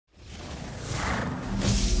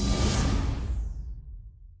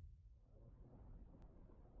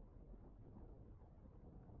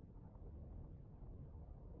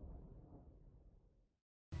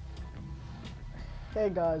Hey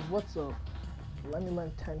guys, what's up?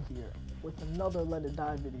 Lennylenten here with another Let It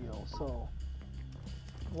Die video. So,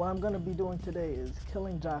 what I'm going to be doing today is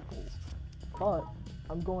killing jackals, but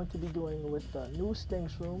I'm going to be doing it with the new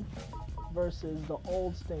Stingshroom versus the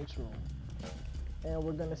old Stingshroom, and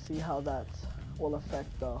we're going to see how that will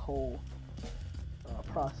affect the whole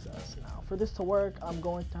process. Now, for this to work, I'm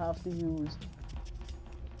going to have to use,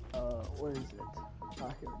 where is it?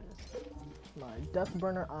 Ah, here it is. My Death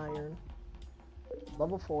Burner Iron.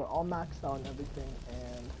 Level 4, all maxed out and everything,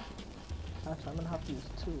 and actually I'm gonna have to use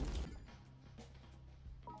 2.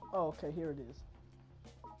 Oh, okay, here it is.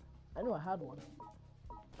 I knew I had one.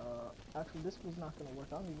 Actually this was not gonna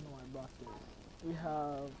work. I don't even know why I brought this. We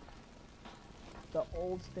have the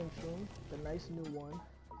old Stingshroom, the nice new one.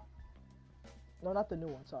 No, not the new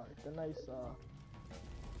one, sorry. The nice,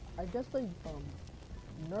 I guess they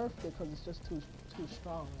nerfed it because it's just too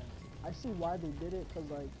strong. And I see why they did it, because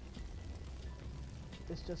like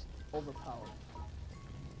it's just overpowered.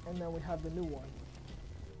 And then we have the new one.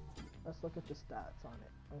 Let's look at the stats on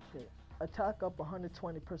it. Okay, attack up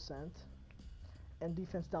 120% and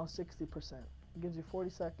defense down 60%. It gives you 40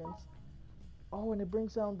 seconds. Oh, and it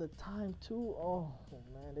brings down the time too. Oh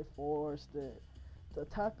man, they forced it. The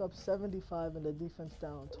attack up 75 and the defense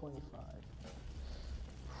down 25.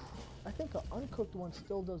 I think an uncooked one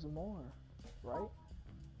still does more, right?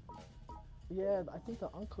 Yeah, I think the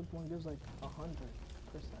uncooked one gives like 100%.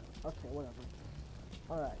 Okay, whatever.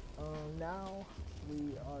 Alright, now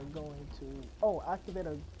we are going to activate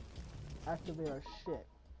our shit.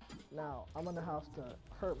 Now I'm gonna have to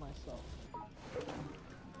hurt myself.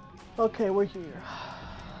 Okay, we're here.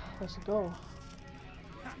 Let's go.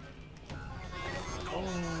 Oh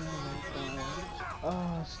my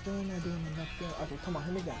god. Still not doing enough there. Okay, come on,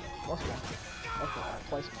 hit me again. Once more. Okay, alright,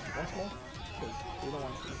 twice more. Once more? Okay, we don't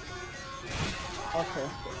want to. Okay,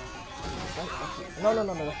 that's good. Okay. No,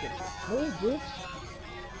 that's good. Move, bitch!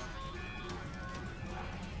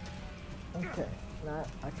 Okay, now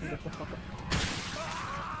I can get the fuck up.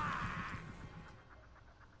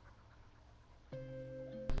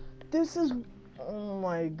 This is... Oh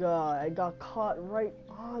my god, I got caught right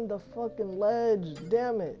on the fucking ledge.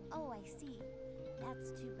 Damn it. Oh, I see.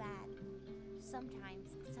 That's too bad.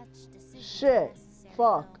 Sometimes such decisions Shit. are necessary.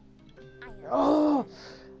 Fuck. Oh.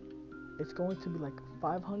 It's going to be like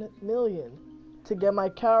 500 million to get my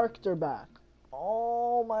character back.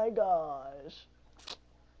 Oh my gosh.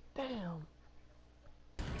 Damn.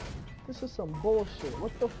 This is some bullshit.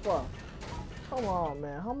 What the fuck? Come on,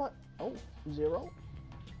 man. How much? Oh, 0?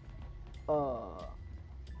 I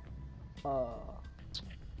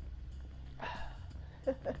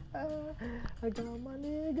got my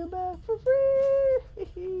nigga back for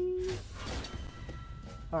free.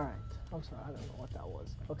 Alright. I'm sorry. I don't know what that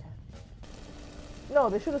was. Okay. No,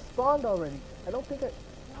 they should have spawned already. I don't think I...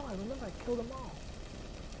 No, I remember I killed them all.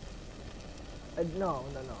 No.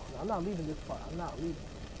 I'm not leaving this part. I'm not leaving.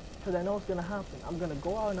 Because I know what's going to happen. I'm going to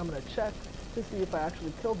go out and I'm going to check to see if I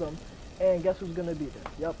actually killed them. And guess who's going to be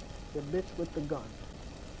there? Yep. The bitch with the gun.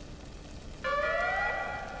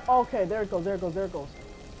 Okay, there it goes.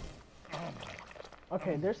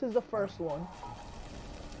 Okay, this is the first one.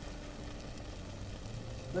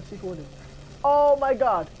 Let's see who it is. Oh my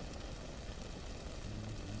god.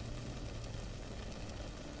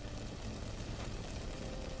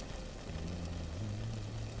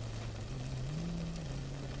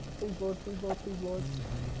 Please Lord.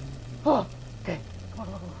 Oh, okay. Come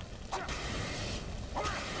on.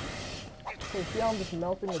 Okay, see how I'm just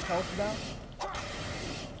melting his health down?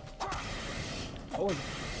 Oh,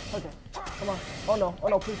 okay. Come on. Oh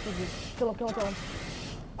no, please. Kill him.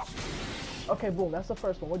 Okay, boom, that's the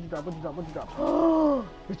first one. What'd you drop? Oh,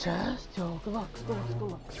 your chest? Yo, good luck.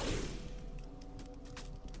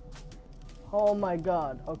 Oh my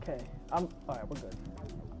god, okay. Alright, we're good.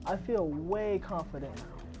 I feel way confident.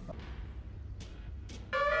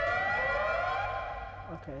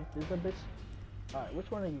 Okay, this is a bitch. Alright,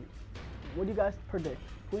 which one are you? What do you guys predict?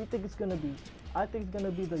 Who do you think it's gonna be? I think it's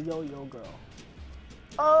gonna be the yo-yo girl.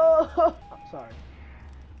 Oh! Sorry.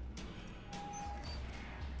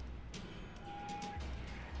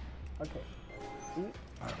 Okay. See?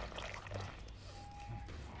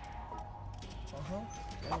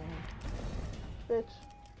 Bitch.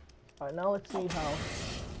 Alright, now let's see how...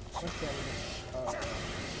 Let's get it.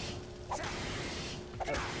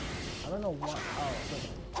 I don't know what... Oh, wait.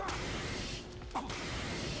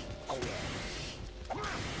 Oh, yeah.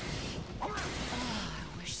 I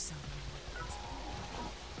wish someone would.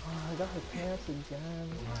 Oh, I got her pants again.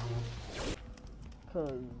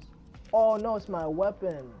 Cause... Oh, no, it's my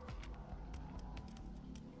weapon.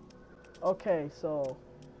 Okay, so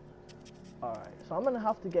Alright, so I'm gonna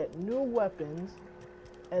have to get new weapons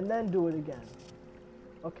and then do it again.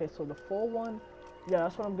 Okay, so the full one, yeah,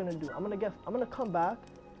 that's what I'm gonna do. I'm gonna come back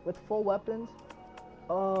with full weapons.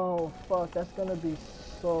 Oh fuck, that's gonna be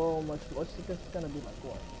so much. What's this gonna be like?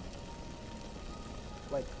 What?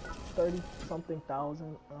 Like 30 something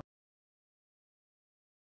thousand.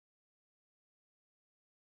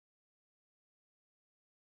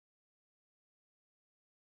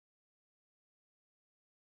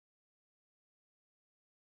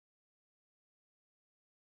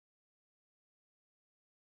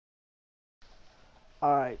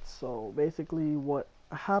 Alright, so basically what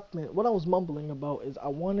happened, what I was mumbling about is I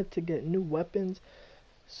wanted to get new weapons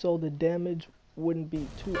so the damage wouldn't be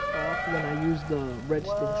too off when I use the red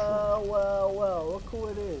Stingshroom. Well, look who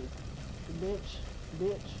it is. Bitch.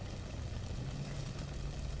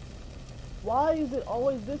 Why is it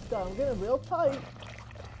always this guy? I'm getting real tight.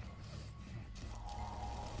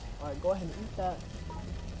 Alright, go ahead and eat that.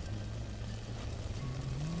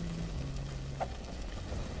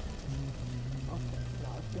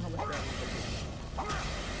 See how much damage it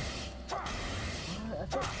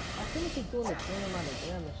does. I think it's doing the same amount of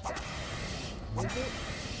damage. Is it?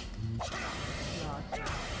 No, it's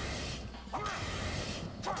not.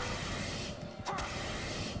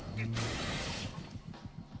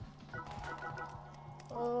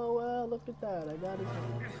 Oh well, look at that. I got his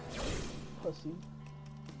hand. Pussy.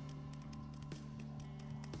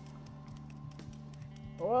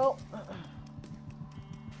 Well,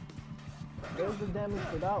 there's the damage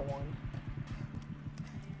for that one.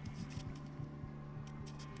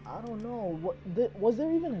 I don't know. Was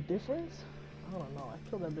there even a difference? I don't know. I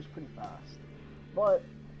killed that bitch pretty fast. But,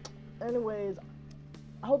 anyways,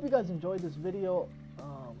 I hope you guys enjoyed this video.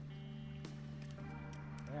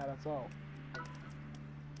 Yeah, that's all.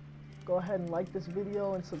 Go ahead and like this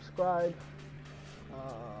video and subscribe.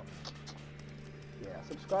 Yeah,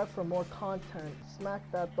 subscribe for more content. Smack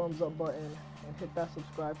that thumbs up button and hit that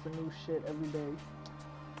subscribe for new shit every day.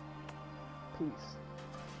 Peace.